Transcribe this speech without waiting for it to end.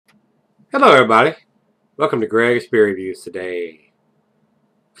Hello everybody, welcome to Gregsbeerreviews today.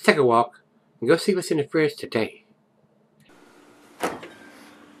 Let's take a walk and go see what's in the fridge today.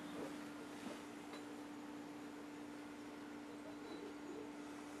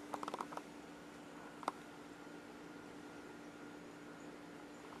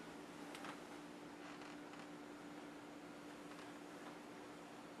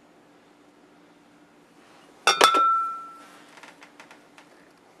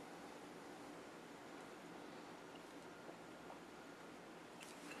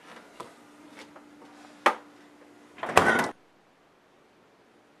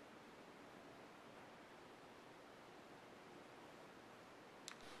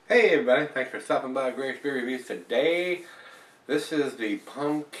 Hey everybody, thanks for stopping by Gregsbeerreviews today. This is the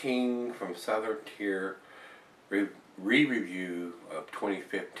Pumpkin from Southern Tier re-review of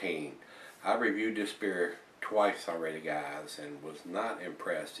 2015. I reviewed this beer twice already, guys, and was not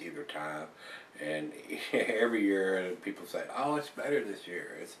impressed either time. And every year people say, oh, it's better this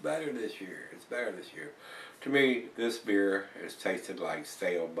year, it's better this year, it's better this year. To me, this beer has tasted like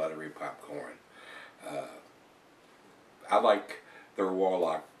stale buttery popcorn. I like their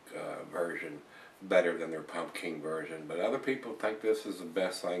Warlock version better than their Pumpkin version, but other people think this is the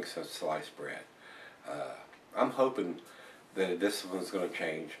best thing since sliced bread. I'm hoping that this one's going to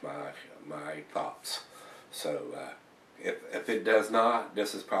change my thoughts. So if it does not,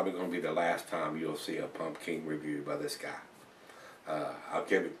 this is probably going to be the last time you'll see a Pumpkin review by this guy. I'll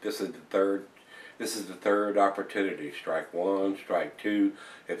give it. This is the third opportunity. Strike one, strike two.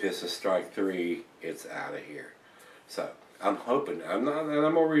 If this is strike three, it's out of here. So I'm hoping. I'm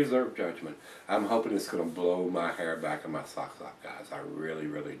a reserve judgment. I'm hoping it's going to blow my hair back and my socks off, guys. I really,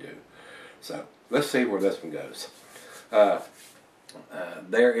 really do. So let's see where this one goes.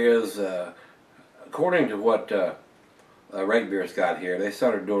 There is, according to what Rate Beer's got here, they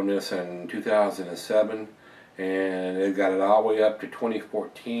started doing this in 2007, and they got it all the way up to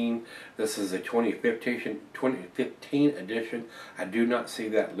 2014. This is a 2015 edition. I do not see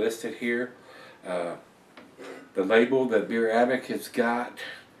that listed here. The label that Beer Advocate's got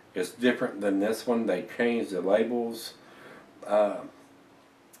is different than this one. They changed the labels. In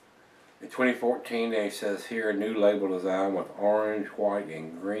 2014, it says here a new label design with orange, white,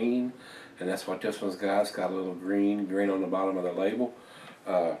 and green, and that's what this one's got. It's got a little green on the bottom of the label.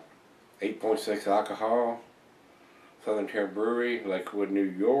 8.6 alcohol. Southern Tier Brewery, Lakewood, New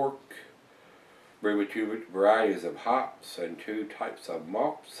York. Brewed with 2 varieties of hops and 2 types of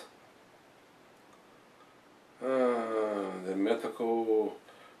malts. The mythical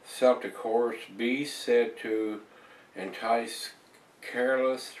Celtic horse beast said to entice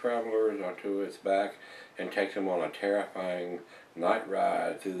careless travelers onto its back and take them on a terrifying night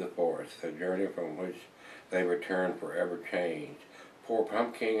ride through the forest, a journey from which they return forever changed. Pour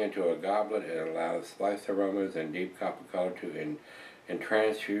pumpkin into a goblet and allow the spiced aromas and deep copper color to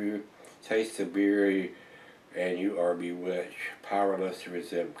entrance you. Taste the beer and you are bewitched, powerless to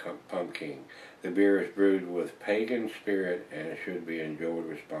resist pumpkin. The beer is brewed with pagan spirit and it should be enjoyed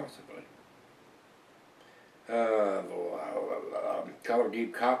responsibly. Color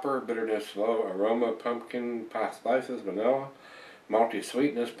deep copper, bitterness low, aroma pumpkin pie spices, vanilla, malty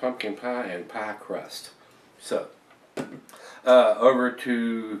sweetness, pumpkin pie, and pie crust. So, over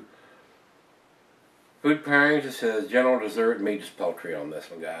to food pairings. It says general dessert meats poultry on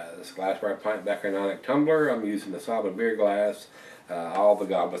this one, guys. Glassware pint bacaronic tumbler. I'm using the solid beer glass. All the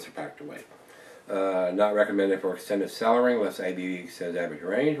goblets are packed away. Not recommended for extended cellaring unless ABV says average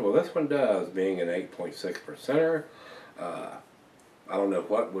range. Well, this one does, being an 8.6%er. I don't know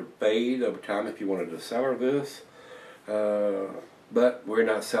what would fade over time if you wanted to cellar this. But we're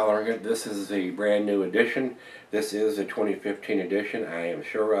not cellaring it. This is the brand new edition. This is the 2015 edition, I am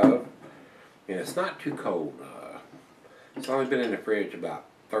sure of. And it's not too cold. It's only been in the fridge about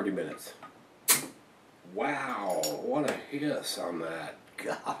 30 minutes. Wow, what a hiss on that.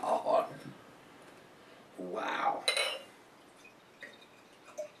 God. Wow.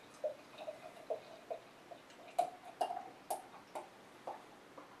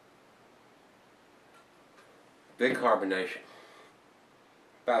 Big carbonation.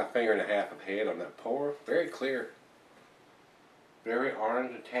 About a finger and a half of head on that pour. Very clear. Very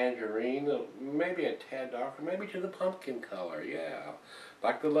orange, a tangerine, maybe a tad darker, maybe to the pumpkin color, yeah.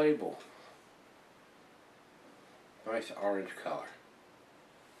 Like the label. Nice orange color.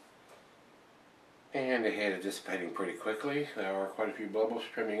 And the head is dissipating pretty quickly. There are quite a few bubbles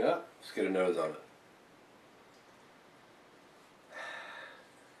trimming up. Let's get a nose on it.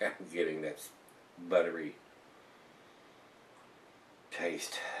 I'm getting that buttery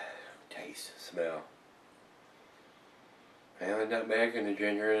taste, smell. And the nutmeg and the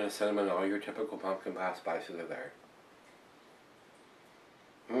ginger and the cinnamon, all your typical pumpkin pie spices are there.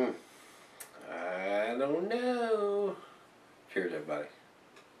 I don't know. Cheers, everybody.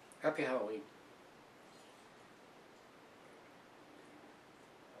 Happy Halloween.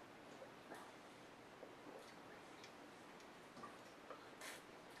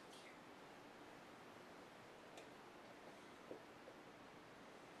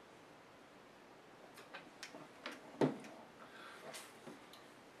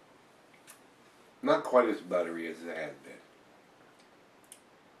 Not quite as buttery as it has been.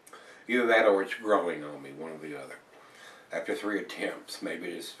 Either that or it's growing on me, one or the other. After 3 attempts, maybe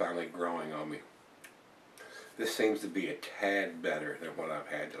it's finally growing on me. This seems to be a tad better than what I've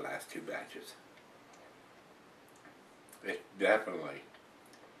had the last 2 batches. It definitely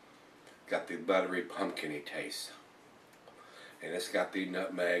got the buttery pumpkin-y taste. And it's got the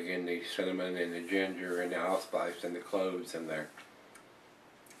nutmeg and the cinnamon and the ginger and the allspice and the cloves in there.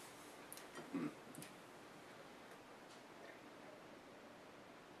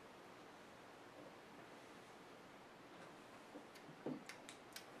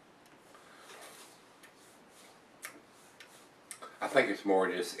 I think it's more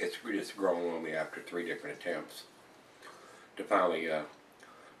just it's growing on me after 3 different attempts to finally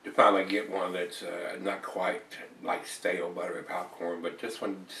get one that's not quite like stale buttery popcorn, but this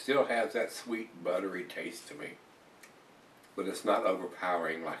one still has that sweet buttery taste to me, but it's not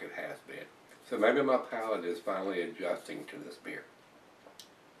overpowering like it has been. So maybe my palate is finally adjusting to this beer.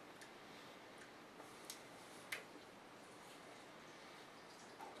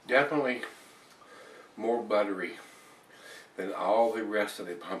 Definitely more buttery than all the rest of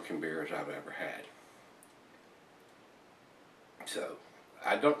the pumpkin beers I've ever had. So,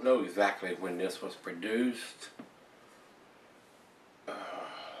 I don't know exactly when this was produced.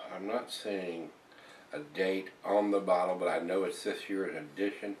 I'm not seeing a date on the bottle, but I know it's this year's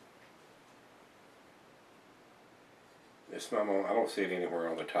edition. It's not on, I don't see it anywhere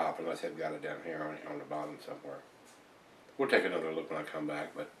on the top unless they've got it down here on the bottom somewhere. We'll take another look when I come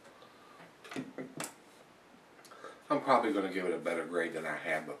back, but I'm probably going to give it a better grade than I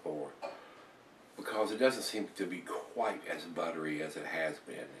had before, because it doesn't seem to be quite as buttery as it has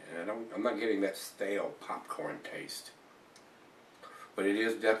been. And I'm not getting that stale popcorn taste. But it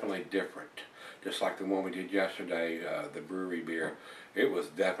is definitely different. Just like the one we did yesterday, the brewery beer. It was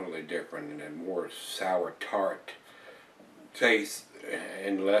definitely different and a more sour tart taste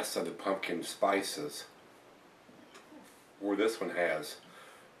and less of the pumpkin spices. Where this one has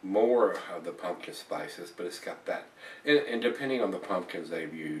more of the pumpkin spices, but it's got that, and depending on the pumpkins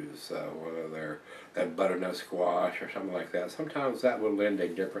they've used, whether they're that butternut squash or something like that, sometimes that will lend a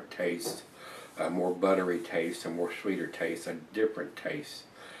different taste, a more buttery taste, a more sweeter taste, a different taste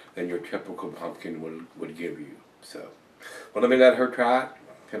than your typical pumpkin would give you. So, well, let me let her try it,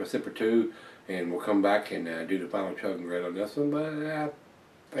 have a sip or two, and we'll come back and do the final chugging grade on this one, but I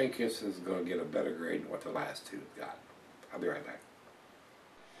think this is going to get a better grade than what the last 2 got. I'll be right back.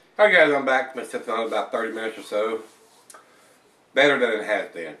 Alright guys, I'm back. Been sitting on about 30 minutes or so. Better than it has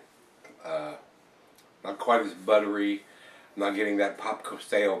been. Not quite as buttery. Not getting that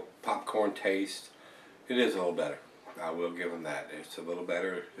stale popcorn taste. It is a little better. I will give them that. It's a little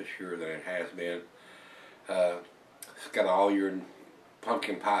better this year than it has been. It's got all your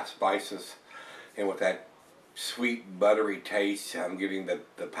pumpkin pie spices, and with that sweet buttery taste, I'm getting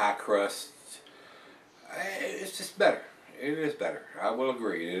the pie crust. It's just better. It is better. I will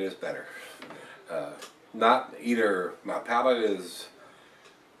agree. It is better. Not either. My palate is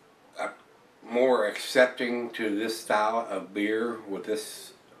more accepting to this style of beer with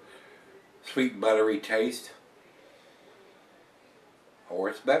this sweet buttery taste, or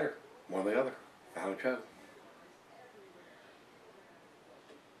it's better. One or the other. Final chug.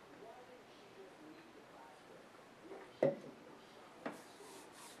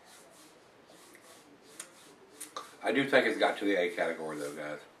 I do think it's got to the A category though,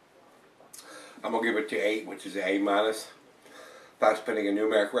 guys. I'm going to give it to 8, which is A minus. If I was putting a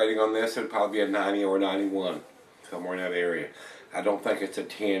numeric rating on this, it would probably be a 90 or a 91, somewhere in that area. I don't think it's a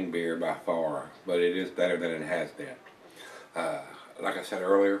 10 beer by far, but it is better than it has been. Like I said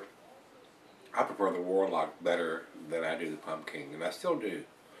earlier, I prefer the Warlock better than I do the Pumpkin, and I still do.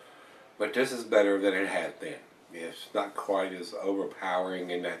 But this is better than it has been. It's not quite as overpowering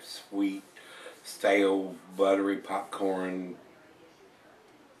in that sweet, stale, buttery popcorn,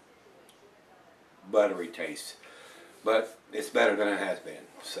 buttery taste, but it's better than it has been.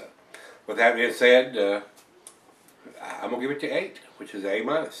 So, with that being said, I'm gonna give it to 8, which is A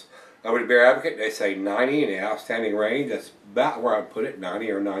minus. Over to Beer Advocate, they say 90 in the outstanding range. That's about where I put it,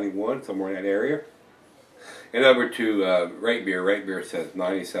 90 or 91, somewhere in that area. And over to Rate Beer. Rate Beer says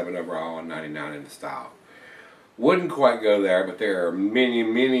 97 overall and 99 in the style. Wouldn't quite go there, but there are many,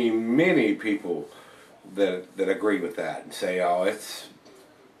 many, many people that agree with that and say, oh, it's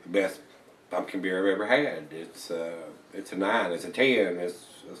the best pumpkin beer I've ever had. It's a 9, it's a 10, it's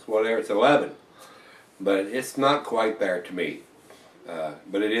whatever, it's 11. But it's not quite there to me.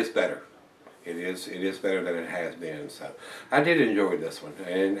 But it is better. It is better than it has been. So I did enjoy this one,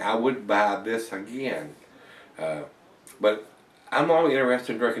 and I would buy this again. But I'm only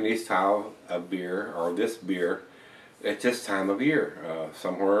interested in drinking this style of beer, or this beer, at this time of year.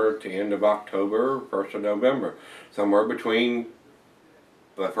 Somewhere at the end of October, 1st of November. Somewhere between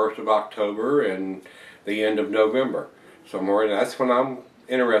the 1st of October and the end of November. Somewhere, that's when I'm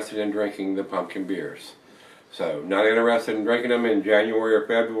interested in drinking the pumpkin beers. So, not interested in drinking them in January or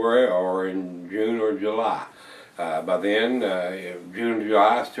February or in June or July. By then, June and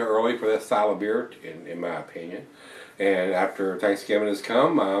July is too early for that style of beer, in my opinion. And after Thanksgiving has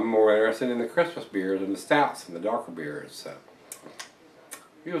come, I'm more interested in the Christmas beers and the stouts and the darker beers. So,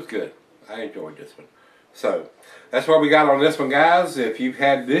 it was good. I enjoyed this one. So, that's what we got on this one, guys. If you've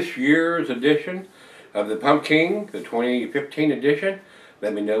had this year's edition of the Pumpkin, the 2015 edition,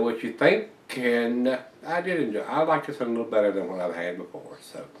 let me know what you think. And I did enjoy. I like this one a little better than what I've had before.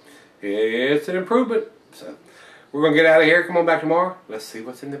 So, it's an improvement. So, we're going to get out of here. Come on back tomorrow. Let's see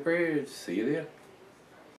what's in the fridge. See you then.